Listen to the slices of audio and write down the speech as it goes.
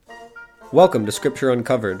Welcome to Scripture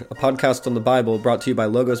Uncovered, a podcast on the Bible brought to you by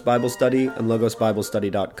Logos Bible Study and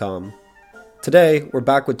logosbiblestudy.com. Today, we're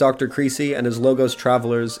back with Dr. Creasy and his Logos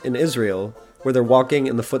travelers in Israel, where they're walking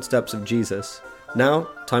in the footsteps of Jesus. Now,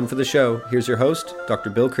 time for the show. Here's your host, Dr.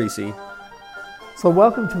 Bill Creasy. So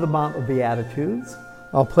welcome to the Mount of Beatitudes,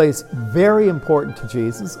 a place very important to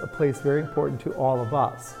Jesus, a place very important to all of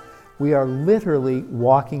us. We are literally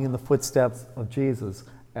walking in the footsteps of Jesus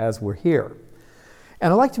as we're here.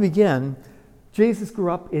 And I'd like to begin. Jesus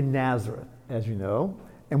grew up in Nazareth, as you know,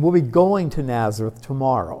 and we'll be going to Nazareth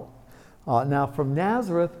tomorrow. Now, from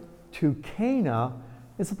Nazareth to Cana,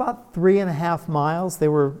 it's about 3.5 miles. They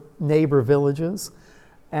were neighbor villages.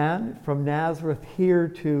 And from Nazareth here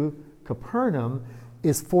to Capernaum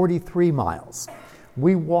is 43 miles.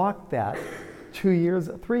 We walked that 3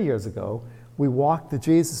 years ago. We walked the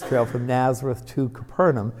Jesus Trail from Nazareth to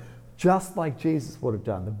Capernaum, just like Jesus would have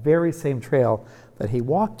done, the very same trail that he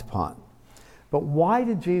walked upon. But why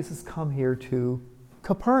did Jesus come here to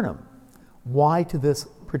Capernaum? Why to this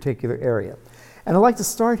particular area? And I'd like to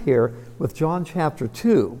start here with John chapter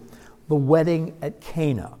 2, the wedding at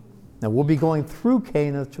Cana. Now, we'll be going through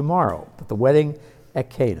Cana tomorrow, but the wedding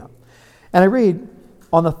at Cana. And I read,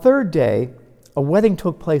 on the third day, a wedding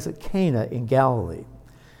took place at Cana in Galilee.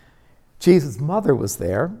 Jesus' mother was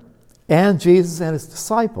there, and Jesus and his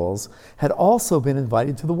disciples had also been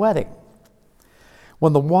invited to the wedding.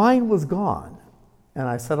 When the wine was gone, and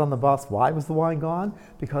I said on the bus, why was the wine gone?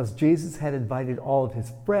 Because Jesus had invited all of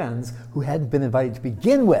his friends who hadn't been invited to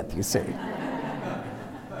begin with, you see.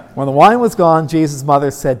 When the wine was gone, Jesus' mother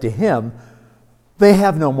said to him, they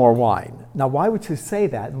have no more wine. Now, why would she say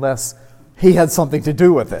that unless he had something to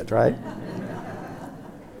do with it, right?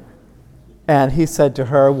 And he said to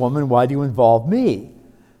her, woman, why do you involve me?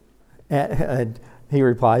 And he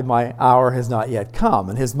replied, my hour has not yet come.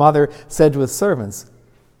 And his mother said to his servants,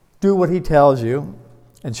 do what he tells you.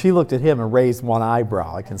 And she looked at him and raised one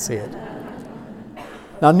eyebrow. I can see it.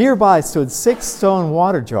 Now nearby stood 6 stone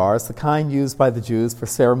water jars, the kind used by the Jews for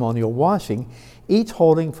ceremonial washing, each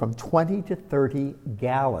holding from 20 to 30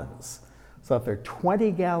 gallons. So if they're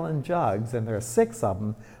 20-gallon jugs and there are 6 of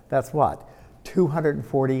them, that's what?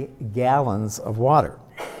 240 gallons of water.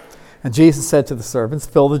 And Jesus said to the servants,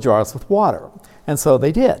 fill the jars with water. And so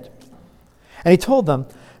they did. And he told them,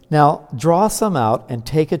 now draw some out and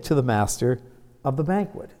take it to the master of the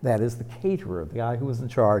banquet. That is the caterer, the guy who was in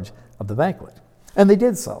charge of the banquet. And they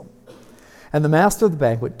did so. And the master of the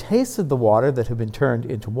banquet tasted the water that had been turned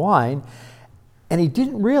into wine, and he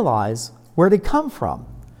didn't realize where it had come from,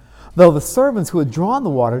 though the servants who had drawn the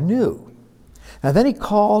water knew. Now then he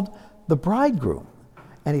called the bridegroom,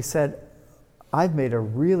 and he said, I've made a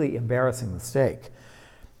really embarrassing mistake.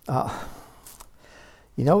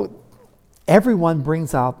 Everyone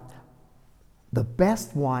brings out the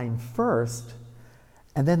best wine first,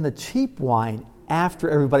 and then the cheap wine after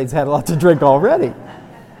everybody's had a lot to drink already.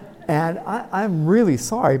 And I'm really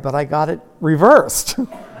sorry, but I got it reversed.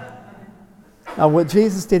 Now, what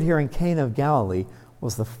Jesus did here in Cana of Galilee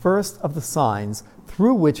was the first of the signs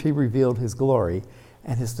through which he revealed his glory,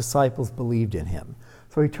 and his disciples believed in him.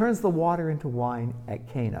 So he turns the water into wine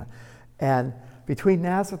at Cana. And between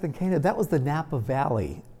Nazareth and Cana, that was the Napa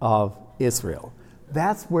Valley of Israel.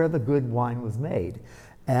 That's where the good wine was made.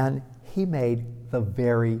 And he made the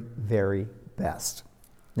very, very best.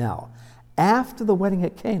 Now, after the wedding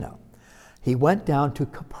at Cana, he went down to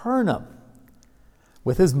Capernaum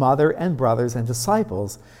with his mother and brothers and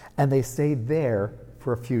disciples, and they stayed there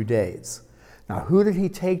for a few days. Now, who did he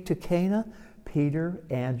take to Cana? Peter,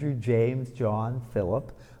 Andrew, James, John,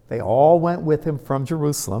 Philip. They all went with him from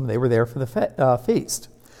Jerusalem. They were there for the feast.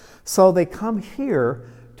 So they come here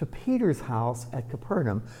to Peter's house at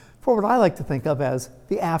Capernaum for what I like to think of as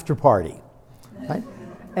the after party. Right?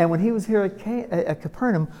 And when he was here at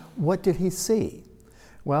Capernaum, what did he see?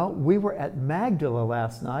 Well, we were at Magdala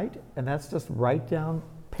last night, and that's just right down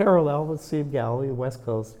parallel with the Sea of Galilee, the west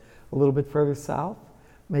coast, a little bit further south.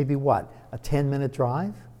 Maybe what, a 10-minute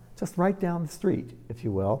drive? Just right down the street, if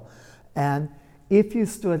you will. And if you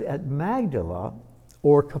stood at Magdala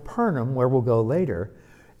or Capernaum, where we'll go later,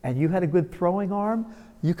 and you had a good throwing arm,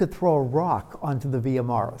 you could throw a rock onto the Via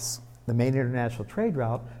Maris, the main international trade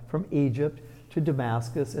route from Egypt to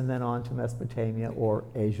Damascus and then on to Mesopotamia or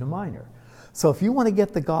Asia Minor. So if you want to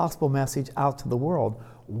get the gospel message out to the world,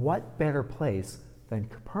 what better place than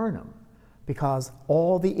Capernaum? Because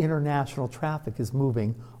all the international traffic is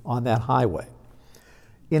moving on that highway.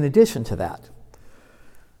 In addition to that,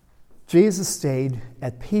 Jesus stayed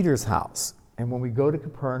at Peter's house. And when we go to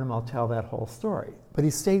Capernaum, I'll tell that whole story. But he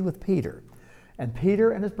stayed with Peter. And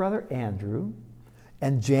Peter and his brother Andrew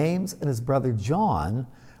and James and his brother John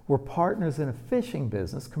were partners in a fishing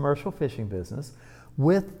business, commercial fishing business,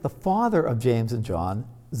 with the father of James and John,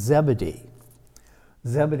 Zebedee.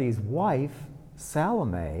 Zebedee's wife,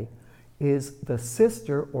 Salome, is the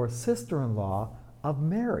sister or sister-in-law of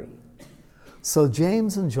Mary. So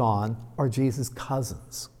James and John are Jesus'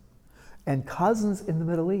 cousins. And cousins in the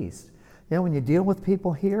Middle East. You know, when you deal with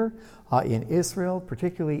people here in Israel,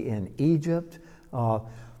 particularly in Egypt, I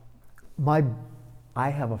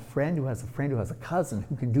have a friend who has a cousin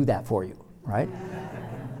who can do that for you, right?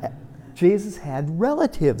 Jesus had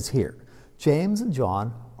relatives here. James and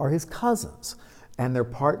John are his cousins, and they're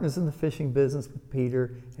partners in the fishing business with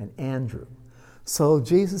Peter and Andrew. So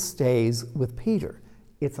Jesus stays with Peter.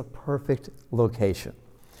 It's a perfect location.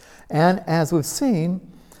 And as we've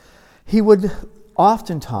seen, he would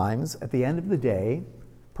oftentimes, at the end of the day,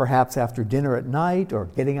 perhaps after dinner at night or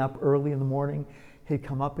getting up early in the morning, he'd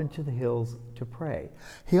come up into the hills to pray.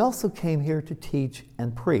 He also came here to teach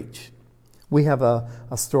and preach. We have a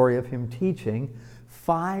story of him teaching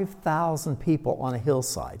 5,000 people on a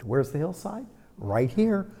hillside. Where's the hillside? Right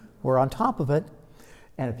here. We're on top of it.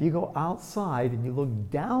 And if you go outside and you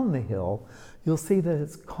look down the hill, you'll see that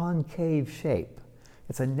it's concave shape.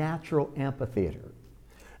 It's a natural amphitheater.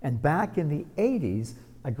 And back in the 80s,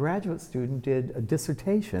 a graduate student did a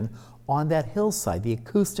dissertation on that hillside, the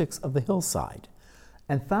acoustics of the hillside,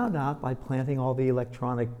 and found out by planting all the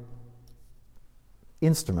electronic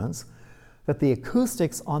instruments that the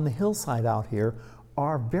acoustics on the hillside out here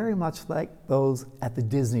are very much like those at the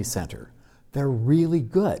Disney Center. They're really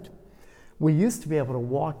good. We used to be able to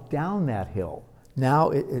walk down that hill. Now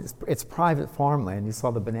it's private farmland. You saw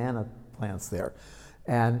the banana plants there.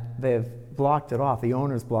 And they've blocked it off. The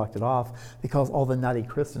owners blocked it off because all the nutty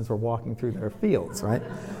Christians were walking through their fields, right?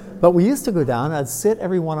 But we used to go down. I'd sit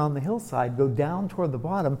everyone on the hillside, go down toward the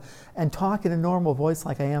bottom, and talk in a normal voice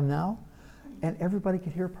like I am now, and everybody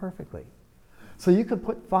could hear perfectly. So you could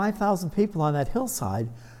put 5,000 people on that hillside,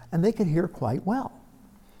 and they could hear quite well.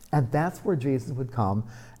 And that's where Jesus would come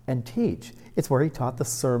and teach. It's where he taught the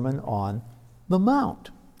Sermon on the Mount,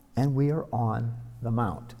 and we are on the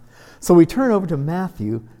Mount. So we turn over to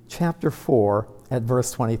Matthew chapter 4 at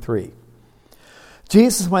verse 23.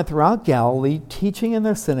 Jesus went throughout Galilee, teaching in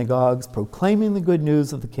their synagogues, proclaiming the good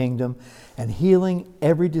news of the kingdom, and healing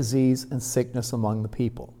every disease and sickness among the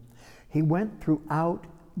people. He went throughout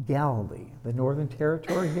Galilee, the northern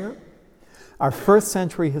territory here. Our first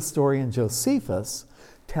century historian Josephus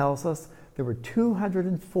tells us there were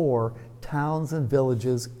 204 towns and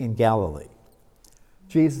villages in Galilee.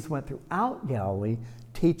 Jesus went throughout Galilee,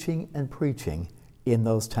 teaching and preaching in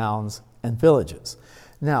those towns and villages.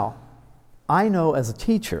 Now, I know as a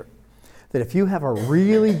teacher that if you have a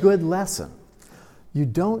really good lesson, you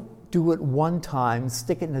don't do it one time,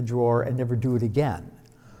 stick it in a drawer, and never do it again.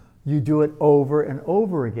 You do it over and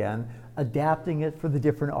over again, adapting it for the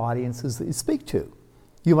different audiences that you speak to.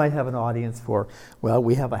 You might have an audience for, well,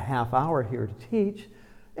 we have a half hour here to teach,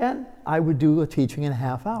 and I would do a teaching in a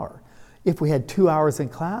half hour. If we had 2 hours in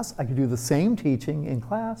class, I could do the same teaching in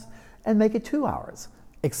class and make it 2 hours.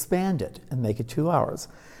 Expand it and make it 2 hours.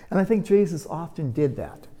 And I think Jesus often did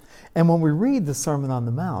that. And when we read the Sermon on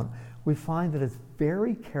the Mount, we find that it's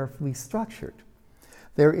very carefully structured.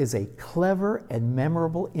 There is a clever and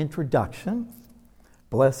memorable introduction.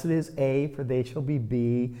 Blessed is A, for they shall be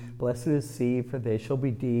B. Blessed is C, for they shall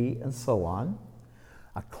be D, and so on.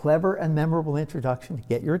 A clever and memorable introduction to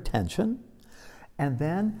get your attention. And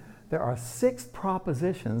then there are 6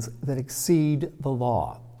 propositions that exceed the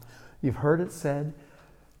law. You've heard it said,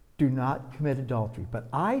 do not commit adultery. But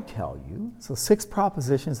I tell you, so 6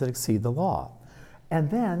 propositions that exceed the law. And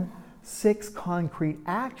then 6 concrete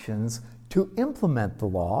actions to implement the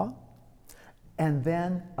law. And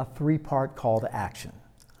then a 3-part call to action.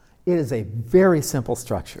 It is a very simple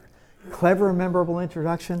structure. Clever and memorable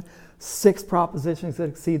introduction, 6 propositions that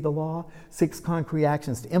exceed the law, 6 concrete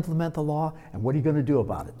actions to implement the law, and what are you going to do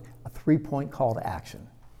about it? A 3-point call to action.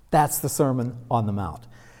 That's the Sermon on the Mount.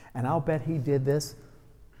 And I'll bet he did this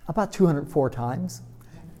about 204 times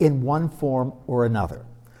in one form or another.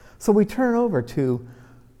 So we turn over to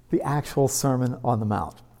the actual Sermon on the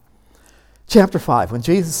Mount. Chapter 5, when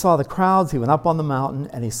Jesus saw the crowds, he went up on the mountain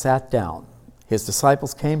and he sat down. His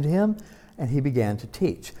disciples came to him and he began to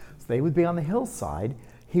teach. So they would be on the hillside.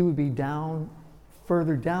 He would be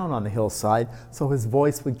further down on the hillside, so his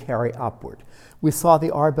voice would carry upward. We saw the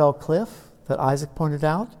Arbel Cliff that Isaac pointed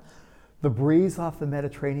out. The breeze off the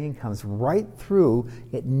Mediterranean comes right through.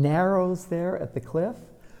 It narrows there at the cliff,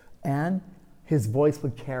 and his voice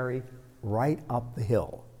would carry right up the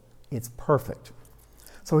hill. It's perfect.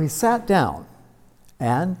 So he sat down,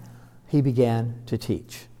 and he began to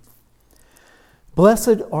teach.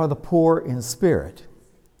 Blessed are the poor in spirit,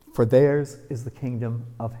 for theirs is the kingdom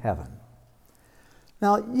of heaven.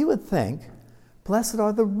 Now, you would think, blessed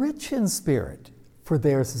are the rich in spirit, for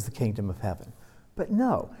theirs is the kingdom of heaven. But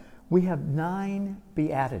no, we have 9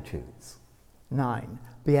 beatitudes. 9.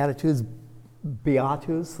 Beatitudes,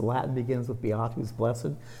 beatus, the Latin begins with beatus,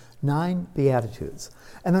 blessed. 9 beatitudes.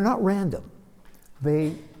 And they're not random.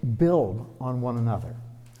 They build on one another.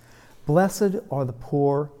 Blessed are the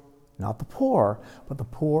poor, not the poor, but the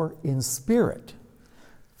poor in spirit,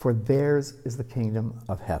 for theirs is the kingdom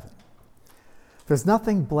of heaven. There's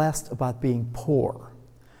nothing blessed about being poor.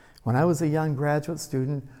 When I was a young graduate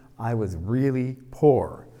student, I was really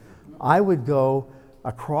poor. I would go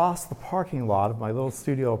across the parking lot of my little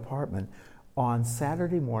studio apartment on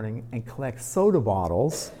Saturday morning and collect soda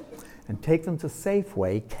bottles and take them to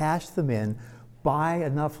Safeway, cash them in, buy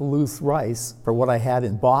enough loose rice for what I had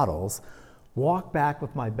in bottles, walk back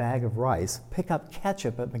with my bag of rice, pick up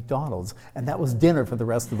ketchup at McDonald's, and that was dinner for the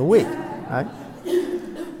rest of the week. Right?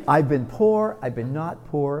 I've been poor, I've been not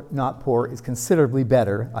poor. Not poor is considerably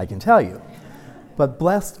better, I can tell you. But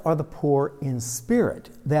blessed are the poor in spirit.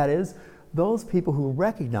 That is, those people who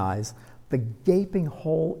recognize the gaping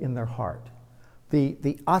hole in their heart,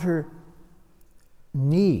 the utter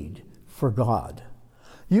need for God.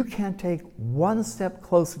 You can't take one step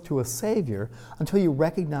closer to a Savior until you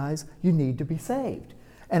recognize you need to be saved.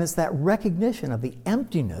 And it's that recognition of the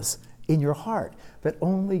emptiness in your heart that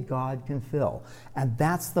only God can fill. And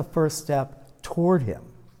that's the first step toward Him.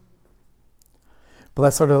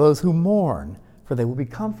 Blessed are those who mourn, for they will be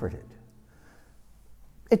comforted.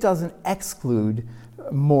 It doesn't exclude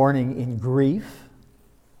mourning in grief,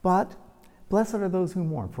 but blessed are those who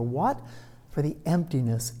mourn. For what? For the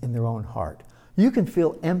emptiness in their own heart. You can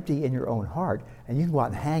feel empty in your own heart, and you can go out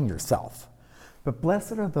and hang yourself. But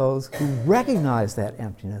blessed are those who recognize that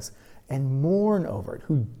emptiness and mourn over it,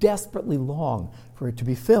 who desperately long for it to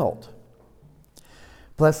be filled.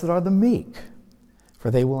 Blessed are the meek,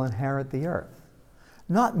 for they will inherit the earth.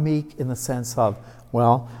 Not meek in the sense of,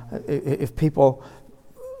 well, if people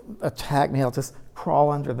attack me, I'll just crawl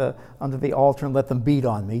under the altar and let them beat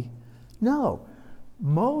on me. No,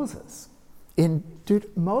 Moses in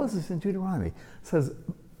Deuteronomy says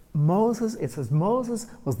Moses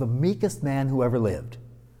was the meekest man who ever lived.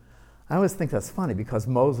 I always think that's funny because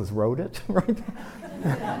Moses wrote it, right?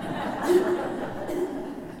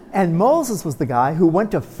 And Moses was the guy who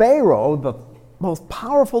went to Pharaoh, the most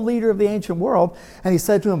powerful leader of the ancient world, and he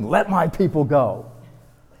said to him, "Let my people go."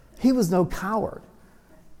 He was no coward.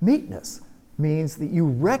 Meekness means that you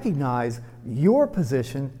recognize your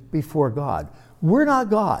position before God. We're not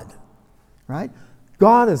God, right?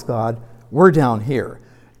 God is God. We're down here.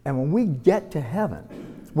 And when we get to heaven,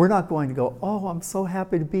 we're not going to go, "Oh, I'm so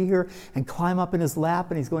happy to be here," and climb up in His lap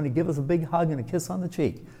and He's going to give us a big hug and a kiss on the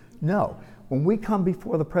cheek. No. When we come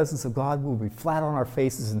before the presence of God, we'll be flat on our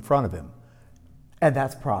faces in front of Him. And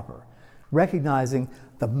that's proper. Recognizing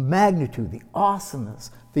the magnitude, the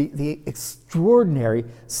awesomeness, the extraordinary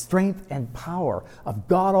strength and power of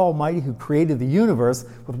God Almighty who created the universe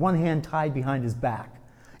with one hand tied behind His back.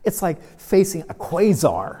 It's like facing a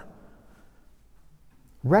quasar.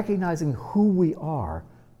 Recognizing who we are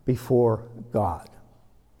before God.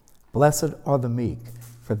 Blessed are the meek,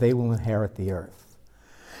 for they will inherit the earth.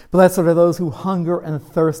 Blessed are those who hunger and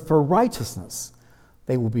thirst for righteousness.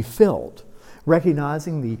 They will be filled.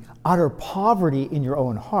 Recognizing the utter poverty in your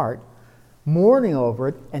own heart, mourning over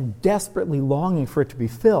it, and desperately longing for it to be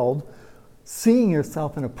filled, seeing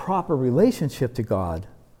yourself in a proper relationship to God.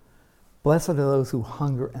 Blessed are those who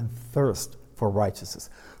hunger and thirst for righteousness,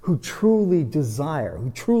 who truly desire,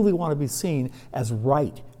 who truly want to be seen as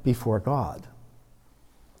right before God.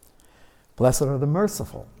 Blessed are the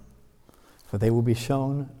merciful, for they will be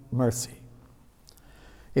shown mercy.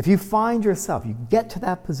 If you find yourself, you get to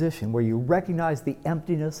that position where you recognize the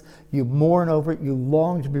emptiness, you mourn over it, you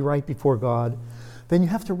long to be right before God, then you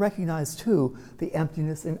have to recognize too the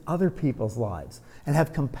emptiness in other people's lives and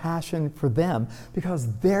have compassion for them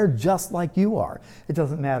because they're just like you are. It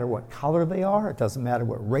doesn't matter what color they are, it doesn't matter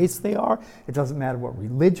what race they are, it doesn't matter what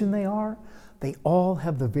religion they are. They all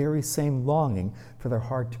have the very same longing for their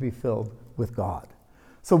heart to be filled with God.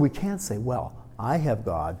 So we can't say, well, I have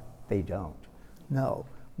God, they don't. No,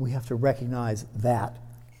 we have to recognize that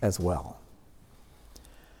as well.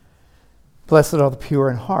 Blessed are the pure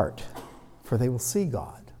in heart, for they will see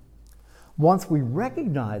God. Once we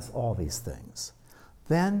recognize all these things,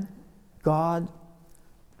 then God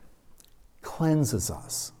cleanses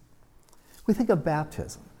us. We think of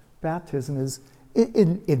baptism. Baptism is,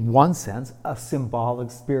 in one sense, a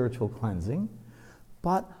symbolic spiritual cleansing.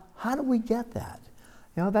 But how do we get that?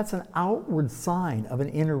 That's an outward sign of an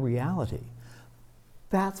inner reality.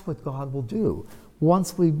 That's what God will do.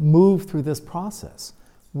 Once we move through this process,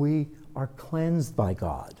 we are cleansed by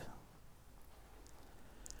God.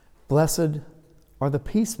 Blessed are the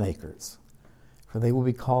peacemakers, for they will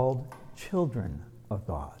be called children of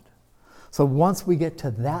God. So once we get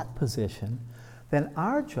to that position, then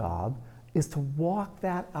our job is to walk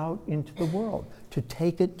that out into the world, to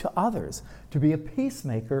take it to others, to be a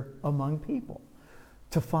peacemaker among people,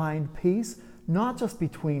 to find peace not just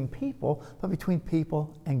between people, but between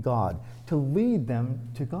people and God, to lead them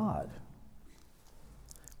to God.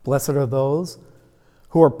 Blessed are those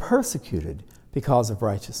who are persecuted because of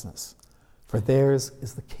righteousness, for theirs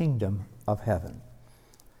is the kingdom of heaven.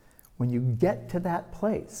 When you get to that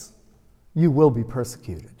place, you will be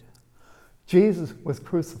persecuted. Jesus was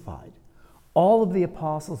crucified. All of the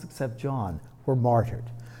apostles except John were martyred.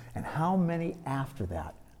 And how many after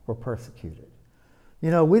that were persecuted?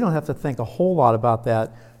 We don't have to think a whole lot about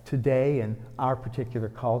that today in our particular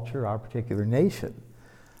culture, our particular nation.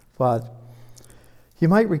 But you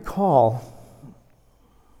might recall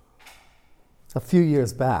a few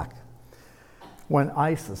years back when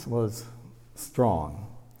ISIS was strong,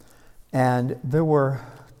 and there were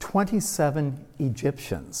 27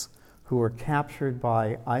 Egyptians who were captured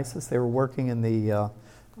by ISIS. They were working in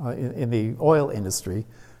the oil industry,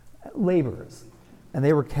 laborers, and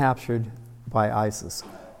they were captured by ISIS,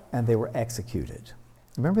 and they were executed.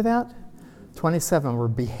 Remember that? 27 were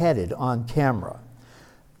beheaded on camera.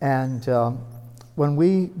 And when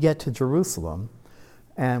we get to Jerusalem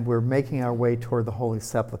and we're making our way toward the Holy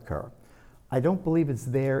Sepulchre, I don't believe it's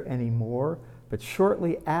there anymore, but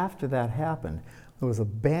shortly after that happened, there was a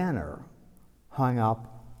banner hung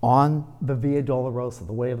up on the Via Dolorosa,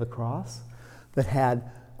 the Way of the Cross, that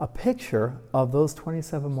had a picture of those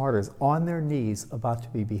 27 martyrs on their knees about to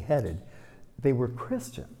be beheaded. They were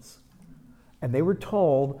Christians, and they were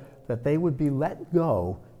told that they would be let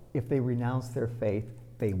go if they renounced their faith.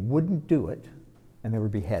 They wouldn't do it, and they were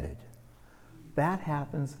beheaded. That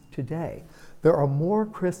happens today. There are more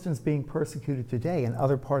Christians being persecuted today in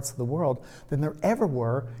other parts of the world than there ever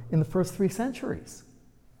were in the first 3 centuries.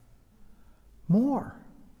 More.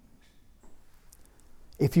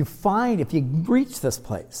 If you reach this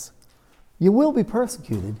place, you will be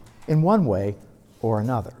persecuted in one way or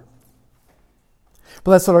another.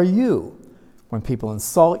 Blessed are you when people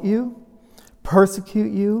insult you,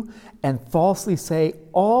 persecute you, and falsely say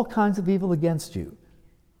all kinds of evil against you.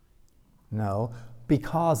 No,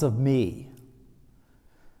 because of me.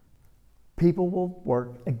 People will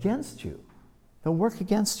work against you. They'll work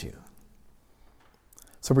against you.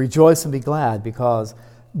 So rejoice and be glad, because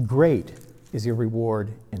great is your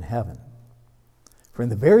reward in heaven. For in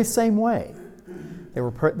the very same way,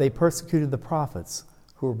 they persecuted the prophets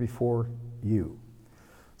who were before you.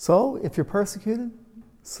 So if you're persecuted,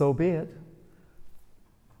 so be it.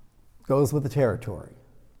 Goes with the territory.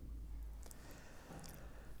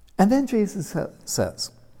 And then Jesus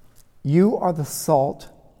says, you are the salt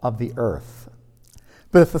of the earth.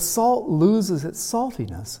 But if the salt loses its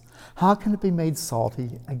saltiness, how can it be made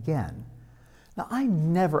salty again? Now, I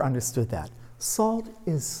never understood that. Salt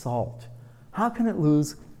is salt. How can it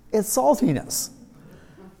lose its saltiness?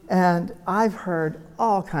 And I've heard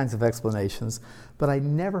all kinds of explanations, but I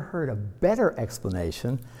never heard a better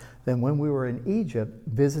explanation than when we were in Egypt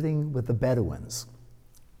visiting with the Bedouins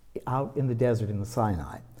out in the desert in the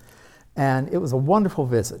Sinai. And it was a wonderful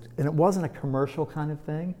visit, and it wasn't a commercial kind of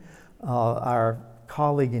thing. Our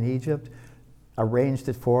colleague in Egypt arranged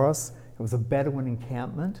it for us. It was a Bedouin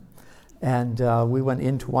encampment, and we went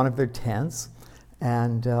into one of their tents,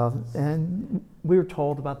 and we were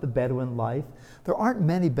told about the Bedouin life. There aren't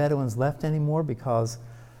many Bedouins left anymore because,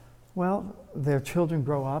 well, their children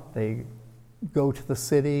grow up, they go to the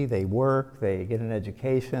city, they work, they get an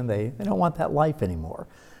education, they don't want that life anymore.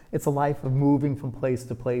 It's a life of moving from place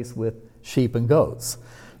to place with sheep and goats,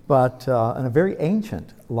 but and a very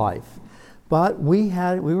ancient life. But we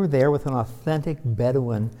were there with an authentic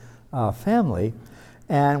Bedouin family,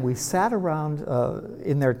 and we sat around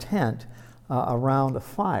in their tent around a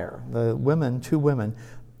fire. The two women,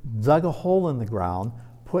 dug a hole in the ground,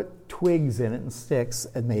 put twigs in it and sticks,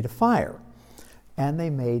 and made a fire. And they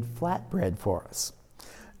made flatbread for us.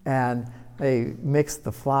 And they mixed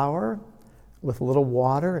the flour with a little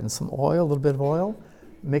water and some oil, a little bit of oil,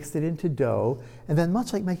 mixed it into dough, and then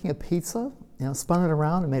much like making a pizza, spun it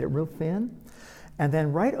around and made it real thin. And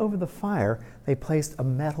then right over the fire, they placed a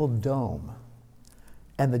metal dome.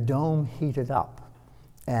 And the dome heated up.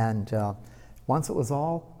 And once it was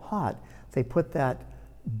all hot, they put that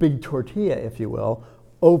big tortilla, if you will,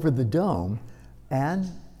 over the dome, and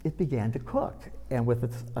it began to cook. and with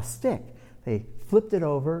a stick, they flipped it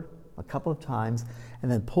over a couple of times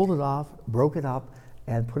and then pulled it off, broke it up,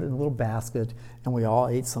 and put it in a little basket, and we all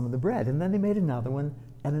ate some of the bread. And then they made another one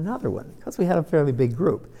and another one, because we had a fairly big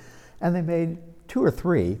group. And they made 2 or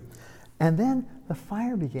 3, and then the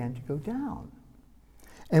fire began to go down.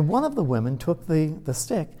 And one of the women took the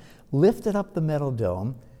stick, lifted up the metal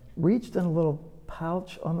dome, reached in a little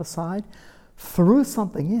pouch on the side, threw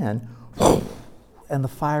something in, and the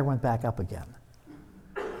fire went back up again.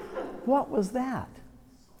 What was that?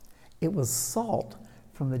 It was salt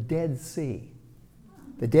from the Dead Sea.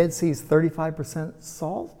 The Dead Sea is 35%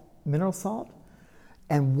 salt, mineral salt,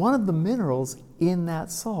 and one of the minerals in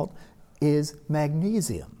that salt is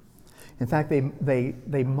magnesium. In fact,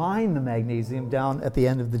 they mine the magnesium down at the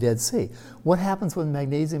end of the Dead Sea. What happens when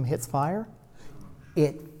magnesium hits fire?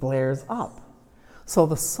 It flares up. So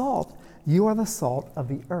the salt, you are the salt of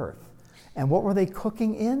the earth. And what were they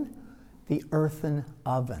cooking in? The earthen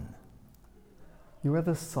oven. You are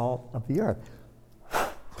the salt of the earth.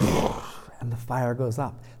 And the fire goes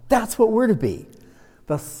up. That's what we're to be.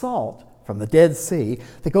 The salt from the Dead Sea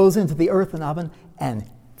that goes into the earthen oven and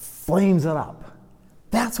flames it up.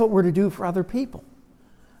 That's what we're to do for other people.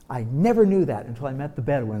 I never knew that until I met the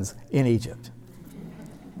Bedouins in Egypt.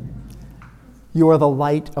 You are the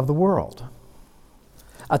light of the world.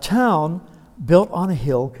 A town built on a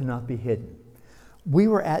hill cannot be hidden. We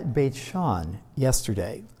were at Beit Shan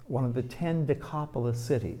yesterday, one of the 10 Decapolis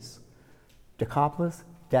cities. Decapolis,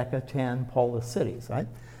 Deca, 10, Polis cities, right?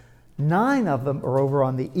 9 of them are over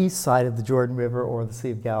on the east side of the Jordan River or the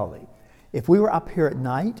Sea of Galilee. If we were up here at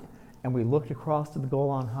night and we looked across to the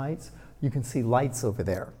Golan Heights, you can see lights over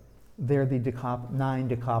there. They're the 9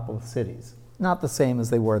 Decapolis cities. Not the same as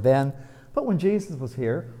they were then, but when Jesus was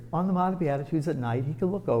here, on the Mount of Beatitudes at night, he could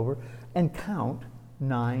look over and count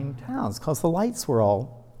 9 towns, because the lights were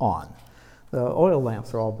all on. The oil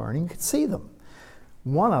lamps are all burning. You could see them.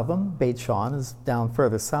 One of them, Beit Shan, is down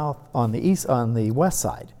further south on the west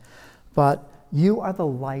side. But you are the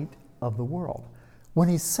light of the world. When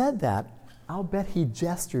he said that, I'll bet he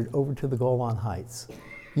gestured over to the Golan Heights.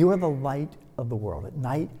 You are the light of the world. At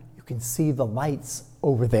night, you can see the lights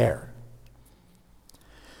over there.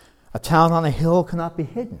 A town on a hill cannot be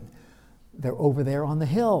hidden. They're over there on the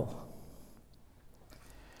hill.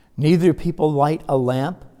 Neither do people light a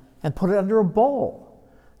lamp and put it under a bowl.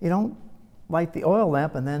 You don't light the oil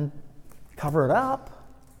lamp and then cover it up.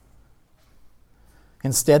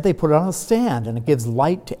 Instead, they put it on a stand, and it gives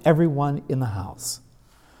light to everyone in the house.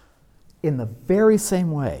 In the very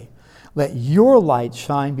same way, let your light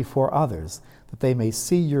shine before others, that they may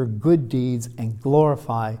see your good deeds and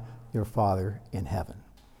glorify your Father in heaven.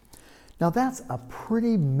 Now that's a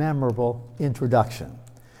pretty memorable introduction.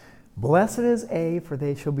 Blessed is A, for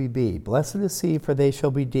they shall be B. Blessed is C, for they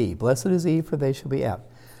shall be D. Blessed is E, for they shall be F.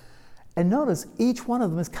 And notice, each one of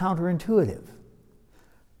them is counterintuitive.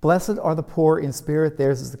 Blessed are the poor in spirit,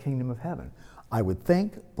 theirs is the kingdom of heaven. I would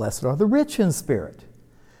think, blessed are the rich in spirit.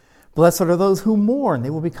 Blessed are those who mourn, they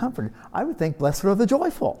will be comforted. I would think, blessed are the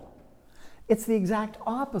joyful. It's the exact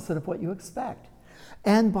opposite of what you expect.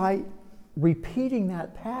 And by repeating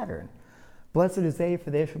that pattern, blessed is A, for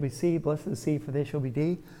they shall be C, blessed is C, for they shall be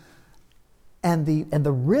D, and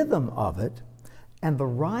the rhythm of it and the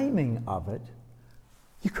rhyming of it,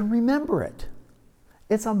 you can remember it.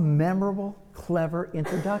 It's a memorable, clever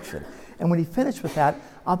introduction. And when he finished with that,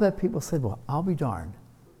 I'll bet people said, well, I'll be darned.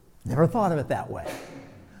 Never thought of it that way.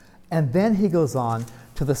 And then he goes on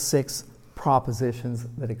to the 6 propositions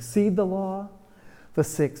that exceed the law, the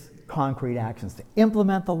 6 concrete actions to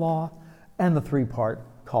implement the law, and the 3-part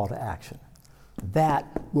call to action. That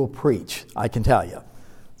will preach, I can tell you.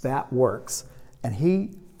 That works. And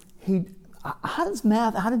how did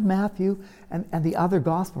Matthew and the other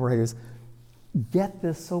gospel writers get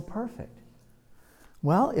this so perfect?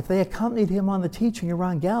 Well, if they accompanied him on the teaching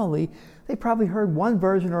around Galilee, they probably heard one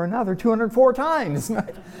version or another 204 times.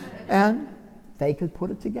 Right? And they could put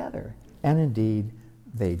it together. And indeed,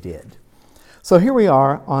 they did. So here we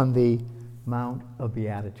are on the Mount of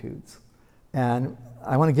Beatitudes. And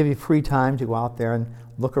I want to give you free time to go out there and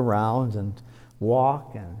look around and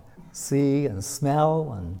walk and see and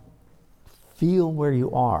smell and feel where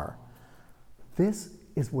you are. This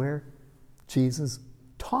is where Jesus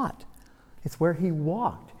taught. It's where he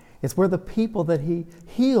walked. It's where the people that he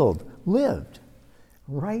healed lived.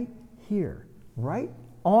 Right here, right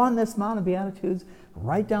on this Mount of Beatitudes,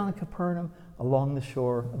 right down in Capernaum, along the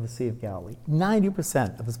shore of the Sea of Galilee.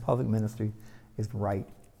 90% of his public ministry is right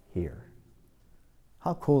here.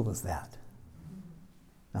 How cool is that?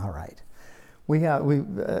 All right.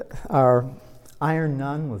 Our Iron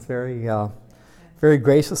Nun was very very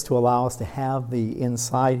gracious to allow us to have the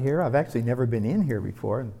inside here. I've actually never been in here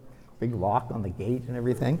before. Big lock on the gate and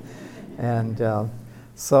everything. And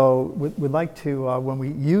so we'd like to, when we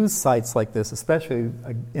use sites like this, especially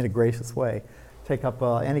in a gracious way, take up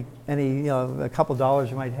any a couple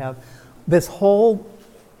dollars you might have. This whole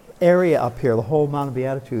area up here, the whole Mount of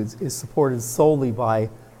Beatitudes, is supported solely by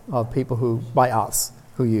by us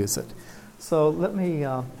who use it. So let me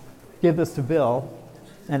give this to Bill,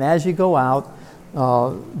 and as you go out,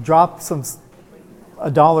 drop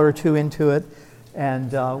a dollar or two into it,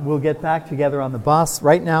 and we'll get back together on the bus.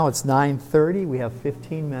 Right now it's 9:30. We have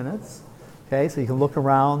 15 minutes. Okay, so you can look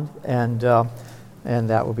around, and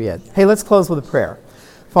that will be it. Hey, let's close with a prayer.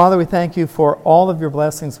 Father, we thank you for all of your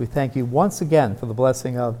blessings. We thank you once again for the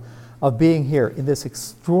blessing of being here in this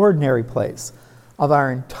extraordinary place, of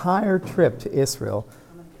our entire trip to Israel.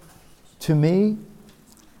 To me,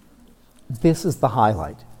 this is the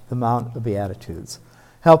highlight, the Mount of Beatitudes.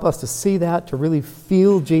 Help us to see that, to really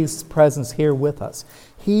feel Jesus' presence here with us.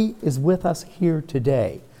 He is with us here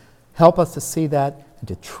today. Help us to see that and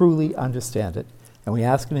to truly understand it. And we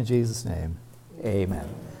ask it in Jesus' name. Amen.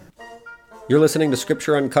 You're listening to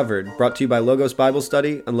Scripture Uncovered, brought to you by Logos Bible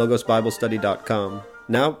Study and logosbiblestudy.com.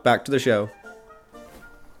 Now, back to the show.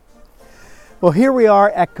 Well, here we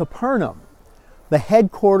are at Capernaum, the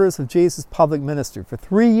headquarters of Jesus' public ministry. For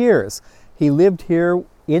 3 years, he lived here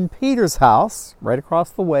in Peter's house, right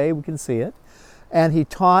across the way, we can see it, and he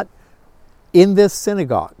taught in this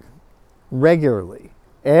synagogue regularly.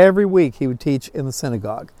 Every week he would teach in the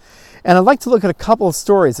synagogue. And I'd like to look at a couple of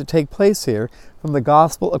stories that take place here from the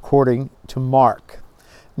Gospel according to Mark.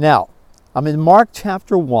 Now, I'm in Mark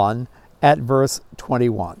chapter 1 at verse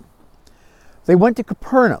 21. They went to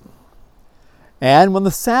Capernaum, and when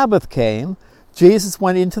the Sabbath came, Jesus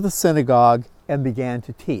went into the synagogue and began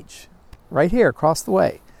to teach. Right here, across the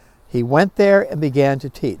way. He went there and began to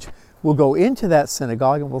teach. We'll go into that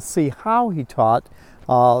synagogue and we'll see how he taught.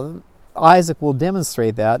 Isaac will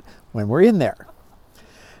demonstrate that when we're in there.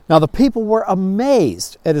 Now the people were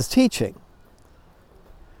amazed at his teaching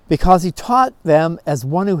because he taught them as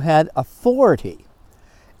one who had authority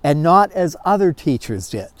and not as other teachers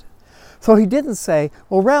did. So he didn't say,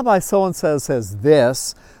 well, Rabbi so-and-so says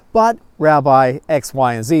this, but Rabbi X,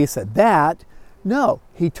 Y, and Z said that. No,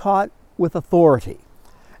 he taught with authority.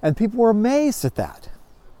 And people were amazed at that.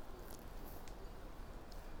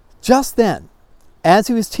 Just then, as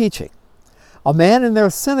he was teaching, a man in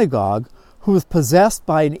their synagogue who was possessed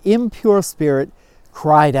by an impure spirit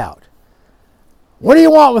cried out, "What do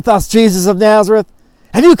you want with us, Jesus of Nazareth?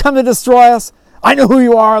 Have you come to destroy us? I know who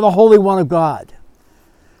you are, the Holy One of God."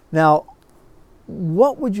 Now,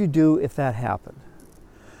 what would you do if that happened?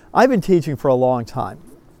 I've been teaching for a long time,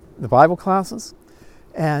 the Bible classes,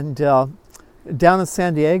 and down in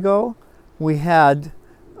San Diego, we had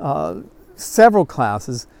several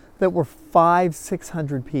classes that were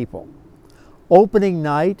 500-600 people. Opening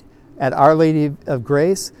night at Our Lady of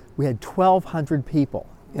Grace, we had 1,200 people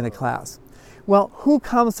in a class. Well, who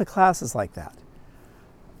comes to classes like that?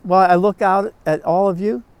 Well, I look out at all of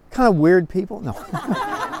you, kind of weird people. No.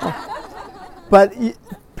 But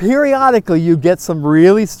periodically you get some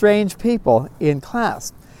really strange people in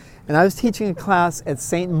class. And I was teaching a class at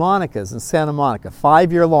St. Monica's in Santa Monica,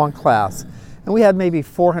 5-year-long class. And we had maybe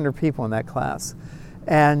 400 people in that class.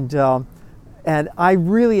 And I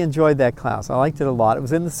really enjoyed that class. I liked it a lot. It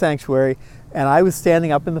was in the sanctuary, and I was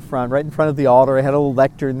standing up in the front, right in front of the altar. I had a little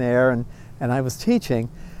lectern there, and I was teaching.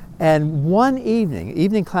 And one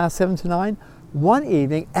evening class 7 to 9, one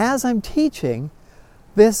evening, as I'm teaching,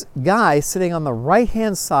 this guy sitting on the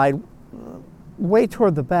right-hand side, way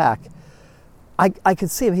toward the back, I could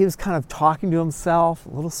see him. He was kind of talking to himself, a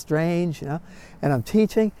little strange, and I'm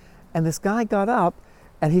teaching, and this guy got up,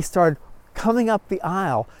 and he started coming up the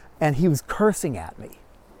aisle, and he was cursing at me.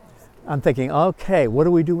 I'm thinking, okay, what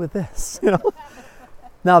do we do with this?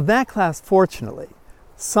 Now that class, fortunately,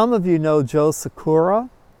 some of you know Joe Sakura.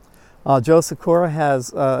 Joe Sakura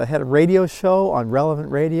had a radio show on Relevant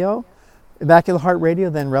Radio, Immaculate Heart Radio,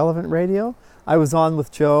 then Relevant Radio. I was on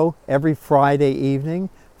with Joe every Friday evening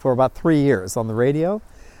for about 3 years on the radio.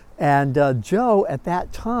 And Joe, at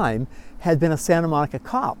that time, had been a Santa Monica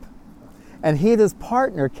cop. And he and his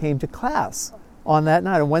partner came to class on that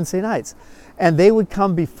night, on Wednesday nights. And they would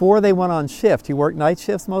come before they went on shift. He worked night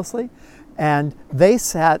shifts mostly. And they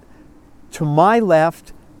sat to my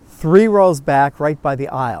left, 3 rows back, right by the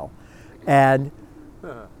aisle. And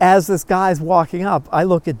as this guy's walking up, I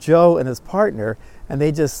look at Joe and his partner, and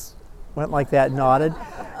they just went like that, nodded.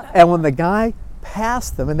 And when the guy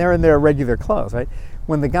passed them, and they're in their regular clothes, right?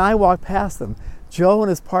 When the guy walked past them, Joe and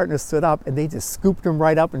his partner stood up and they just scooped him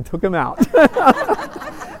right up and took him out.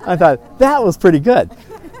 I thought, that was pretty good.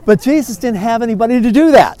 But Jesus didn't have anybody to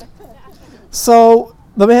do that. So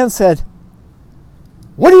the man said,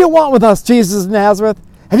 "What do you want with us, Jesus of Nazareth?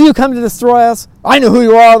 Have you come to destroy us? I know who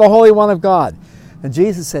you are, the Holy One of God." And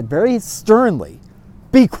Jesus said very sternly,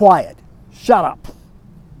 "Be quiet. Shut up.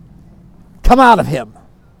 Come out of him."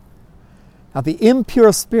 Now the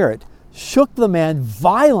impure spirit shook the man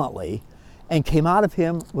violently and came out of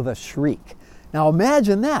him with a shriek. Now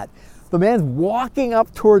imagine that. The man's walking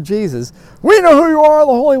up toward Jesus. "We know who you are,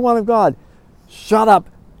 the Holy One of God." "Shut up.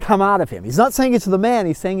 Come out of him." He's not saying it to the man.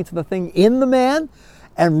 He's saying it to the thing in the man.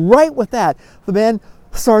 And right with that, the man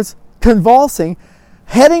starts convulsing,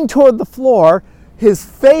 heading toward the floor. His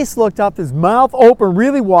face looked up, his mouth opened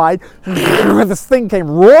really wide. This thing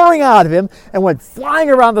came roaring out of him and went flying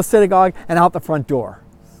around the synagogue and out the front door.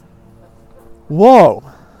 Whoa.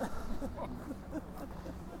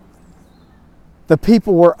 The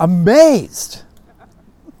people were amazed.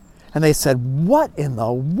 And they said, "What in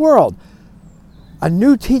the world? A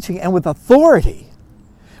new teaching and with authority.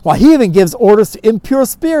 Well, he even gives orders to impure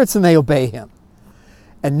spirits and they obey him."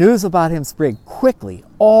 And news about him spread quickly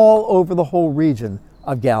all over the whole region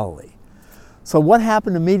of Galilee. So what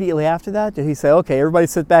happened immediately after that? Did he say, "Okay, everybody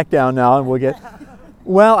sit back down now and we'll get..."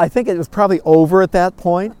 Well, I think it was probably over at that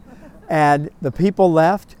point. And the people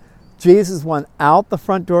left. Jesus went out the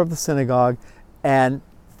front door of the synagogue and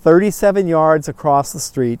 37 yards across the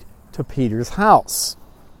street to Peter's house.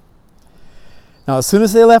 Now, as soon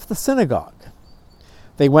as they left the synagogue,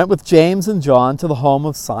 they went with James and John to the home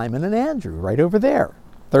of Simon and Andrew, right over there,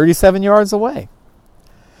 37 yards away.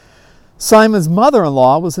 Simon's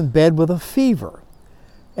mother-in-law was in bed with a fever,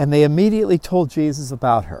 and they immediately told Jesus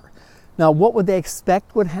about her. Now, what would they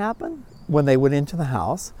expect would happen when they went into the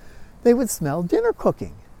house? They would smell dinner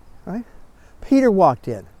cooking, right? Peter walked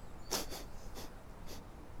in.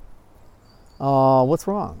 What's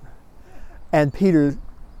wrong? And Peter's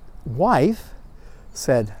wife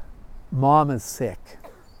said, "Mom is sick.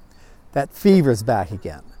 That fever's back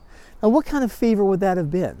again." Now, what kind of fever would that have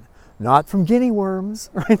been? Not from guinea worms,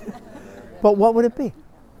 right? But what would it be?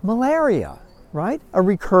 Malaria, right? A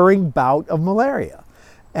recurring bout of malaria.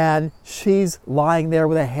 And she's lying there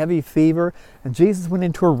with a heavy fever, and Jesus went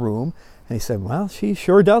into her room, and he said, "Well, she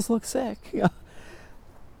sure does look sick.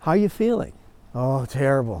 How are you feeling?" "Oh,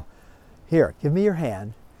 terrible." "Here, give me your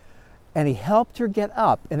hand." And he helped her get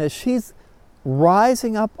up, and as she's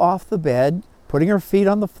rising up off the bed, putting her feet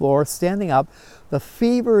on the floor, standing up, the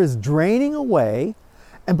fever is draining away,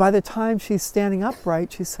 and by the time she's standing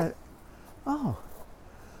upright, she said, "Oh,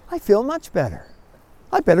 I feel much better.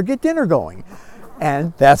 I better get dinner going."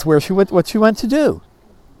 And that's where what she went to do.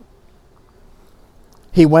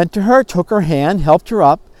 He went to her, took her hand, helped her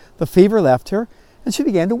up, the fever left her, and she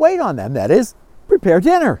began to wait on them, that is, prepare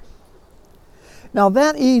dinner. Now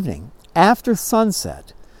that evening, after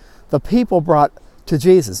sunset, the people brought to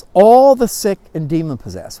Jesus all the sick and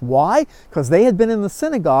demon-possessed. Why? Because they had been in the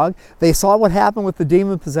synagogue. They saw what happened with the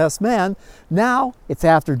demon-possessed man. Now, it's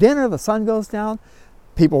after dinner, the sun goes down,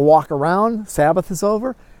 people walk around, Sabbath is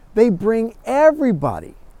over. They bring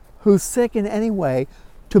everybody who's sick in any way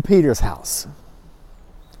to Peter's house.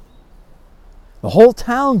 The whole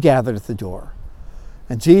town gathered at the door.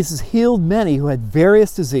 And Jesus healed many who had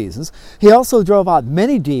various diseases. He also drove out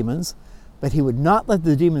many demons, but he would not let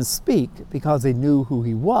the demons speak because they knew who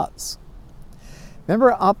he was.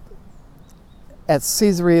 Remember up at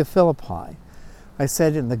Caesarea Philippi, I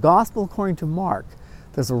said in the Gospel according to Mark,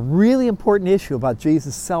 there's a really important issue about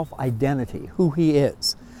Jesus' self-identity, who he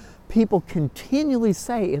is. People continually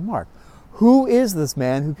say in Mark, who is this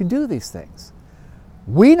man who can do these things?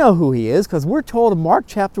 We know who he is because we're told in Mark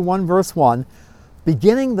chapter 1, verse 1,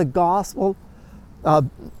 beginning the gospel,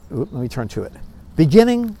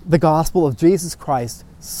 beginning the gospel of Jesus Christ,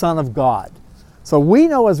 Son of God. So we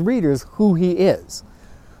know as readers who he is.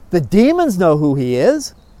 The demons know who he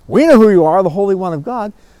is. We know who you are, the Holy One of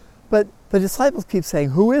God. But the disciples keep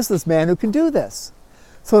saying, who is this man who can do this?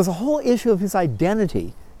 So there's a whole issue of his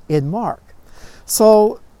identity in Mark.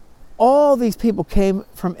 So all these people came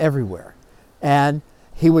from everywhere. And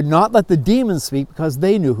he would not let the demons speak because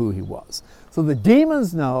they knew who he was. So the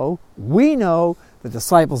demons know, we know, the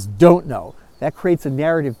disciples don't know. That creates a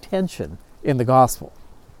narrative tension in the gospel.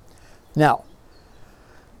 Now,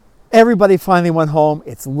 everybody finally went home.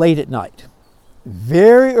 It's late at night.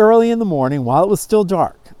 Very early in the morning, while it was still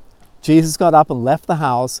dark, Jesus got up and left the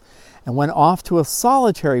house and went off to a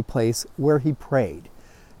solitary place where he prayed.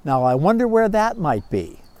 Now, I wonder where that might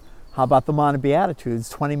be. How about the Mount of Beatitudes,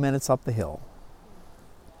 20 minutes up the hill?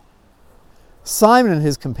 Simon and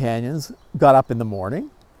his companions got up in the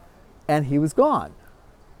morning, and he was gone.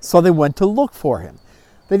 So they went to look for him.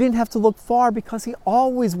 They didn't have to look far because he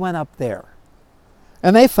always went up there.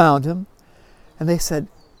 And they found him, and they said,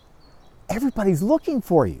 "Everybody's looking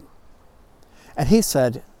for you." And he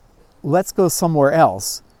said, "Let's go somewhere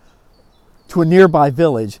else, to a nearby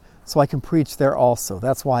village, so I can preach there also.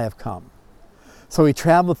 That's why I've come." So he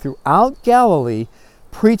traveled throughout Galilee,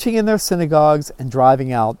 preaching in their synagogues and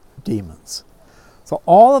driving out demons. So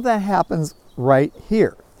all of that happens right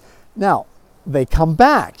here. Now, they come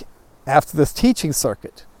back after this teaching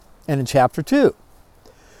circuit, and in chapter 2.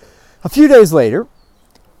 A few days later,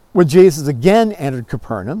 when Jesus again entered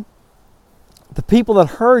Capernaum, the people that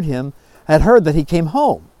heard him had heard that he came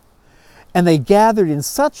home, and they gathered in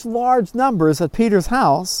such large numbers at Peter's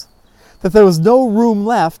house that there was no room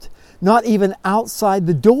left, not even outside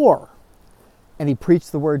the door, and he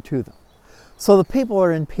preached the word to them. So the people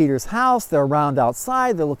are in Peter's house, they're around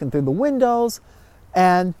outside, they're looking through the windows,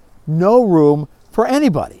 and no room for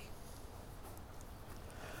anybody.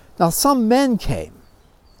 Now some men came,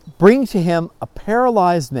 bringing to him a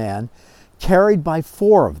paralyzed man carried by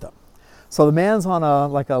 4 of them. So the man's on a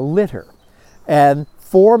litter, and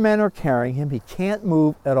 4 men are carrying him. He can't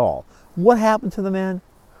move at all. What happened to the man?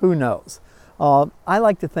 Who knows? I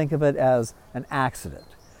like to think of it as an accident,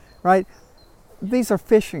 right? These are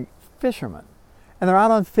fishermen, and they're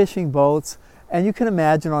out on fishing boats, and you can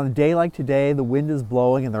imagine on a day like today, the wind is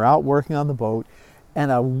blowing, and they're out working on the boat,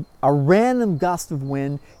 and a random gust of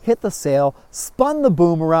wind hit the sail, spun the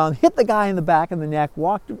boom around, hit the guy in the back of the neck,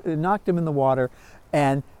 knocked him in the water,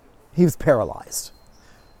 and he was paralyzed.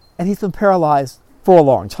 And he's been paralyzed for a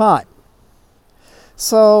long time.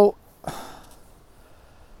 So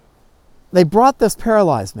they brought this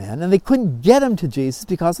paralyzed man, and they couldn't get him to Jesus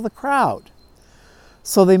because of the crowd.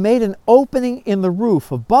 So they made an opening in the roof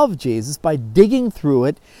above Jesus by digging through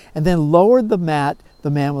it, and then lowered the mat the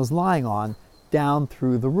man was lying on down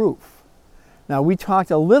through the roof. Now, we talked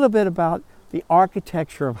a little bit about the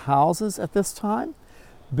architecture of houses at this time,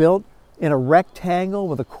 built in a rectangle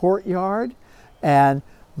with a courtyard, and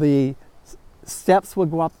the steps would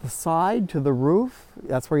go up the side to the roof.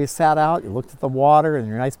 That's where you sat out, you looked at the water in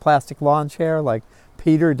your nice plastic lawn chair like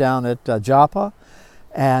Peter down at Joppa.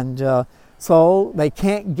 And so they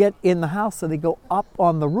can't get in the house, so they go up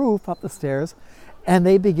on the roof, up the stairs, and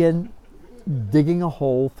they begin digging a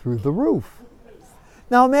hole through the roof.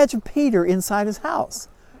 Now imagine Peter inside his house.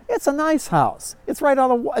 It's a nice house. It's right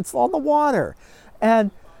it's on the water.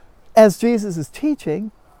 And as Jesus is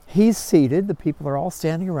teaching, he's seated, the people are all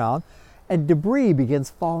standing around, and debris begins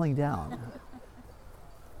falling down.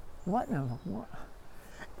 What?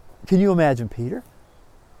 Can you imagine Peter?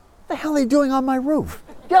 What the hell are you doing on my roof?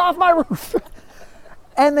 Get off my roof!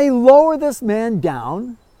 And they lower this man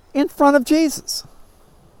down in front of Jesus.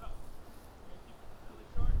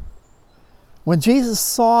 When Jesus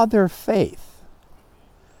saw their faith,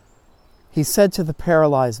 he said to the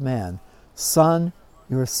paralyzed man, "Son,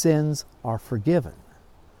 your sins are forgiven."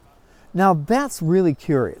 Now that's really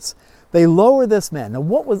curious. They lower this man.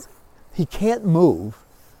 Now he can't move,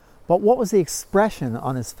 but what was the expression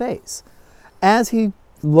on his face? As he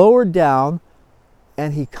lowered down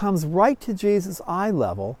and he comes right to Jesus' eye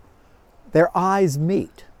level, their eyes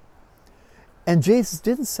meet. And Jesus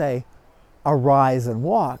didn't say, "Arise and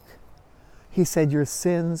walk." He said, "Your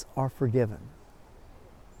sins are forgiven."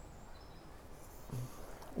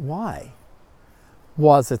 Why?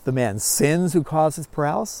 Was it the man's sins who caused his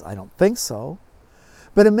paralysis? I don't think so.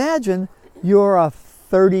 But imagine you're a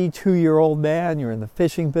 32-year-old man, you're in the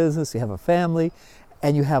fishing business, you have a family,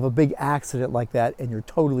 and you have a big accident like that, and you're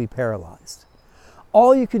totally paralyzed.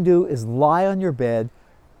 All you can do is lie on your bed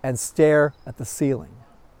and stare at the ceiling.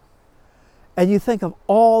 And you think of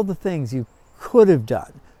all the things you could have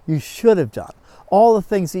done, you should have done, all the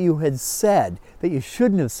things that you had said that you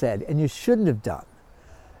shouldn't have said and you shouldn't have done.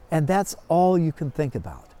 And that's all you can think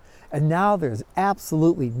about. And now there's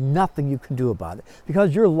absolutely nothing you can do about it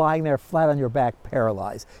because you're lying there flat on your back,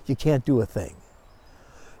 paralyzed. You can't do a thing.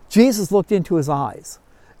 Jesus looked into his eyes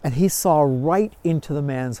and he saw right into the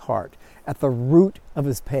man's heart at the root of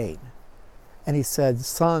his pain. And he said,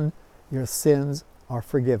 "Son, your sins are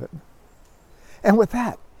forgiven." And with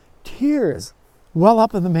that, tears well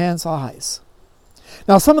up in the man's eyes.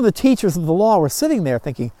 Now, some of the teachers of the law were sitting there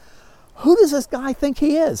thinking, who does this guy think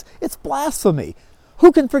he is? It's blasphemy.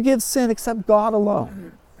 Who can forgive sin except God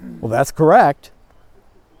alone? Well, that's correct.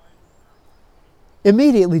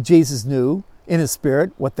 Immediately, Jesus knew in his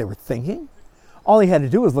spirit what they were thinking. All he had to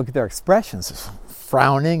do was look at their expressions,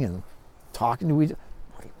 frowning and talking to each other.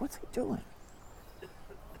 What's he doing?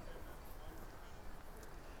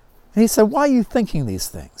 And he said, why are you thinking these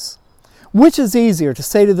things? Which is easier to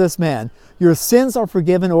say to this man, your sins are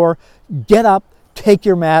forgiven, or get up, take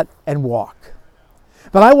your mat, and walk?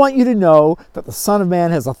 But I want you to know that the Son of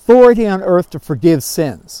Man has authority on earth to forgive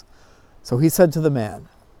sins. So he said to the man,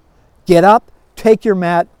 get up, take your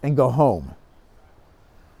mat, and go home.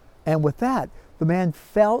 And with that, the man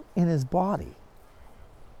felt in his body.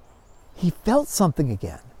 He felt something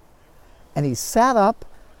again. And he sat up,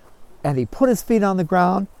 and he put his feet on the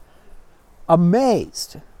ground,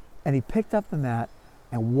 amazed. And he picked up the mat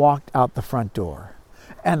and walked out the front door.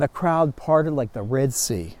 And the crowd parted like the Red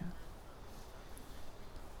Sea.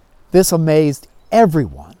 This amazed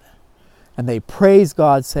everyone. And they praised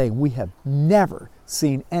God, saying, we have never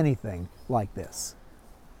seen anything like this.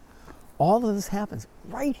 All of this happens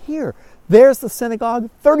right here. There's the synagogue,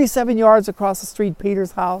 37 yards across the street,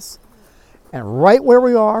 Peter's house. And right where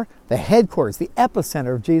we are, the headquarters, the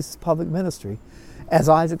epicenter of Jesus' public ministry. As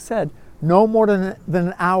Isaac said, no more than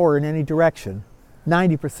an hour in any direction,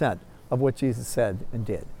 90% of what Jesus said and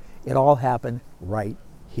did. It all happened right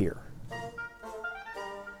here.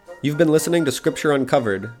 You've been listening to Scripture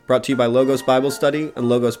Uncovered, brought to you by Logos Bible Study and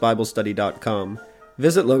logosbiblestudy.com.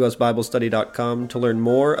 Visit logosbiblestudy.com to learn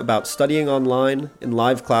more about studying online, in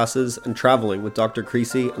live classes, and traveling with Dr.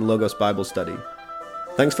 Creasy and Logos Bible Study.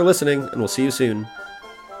 Thanks for listening, and we'll see you soon.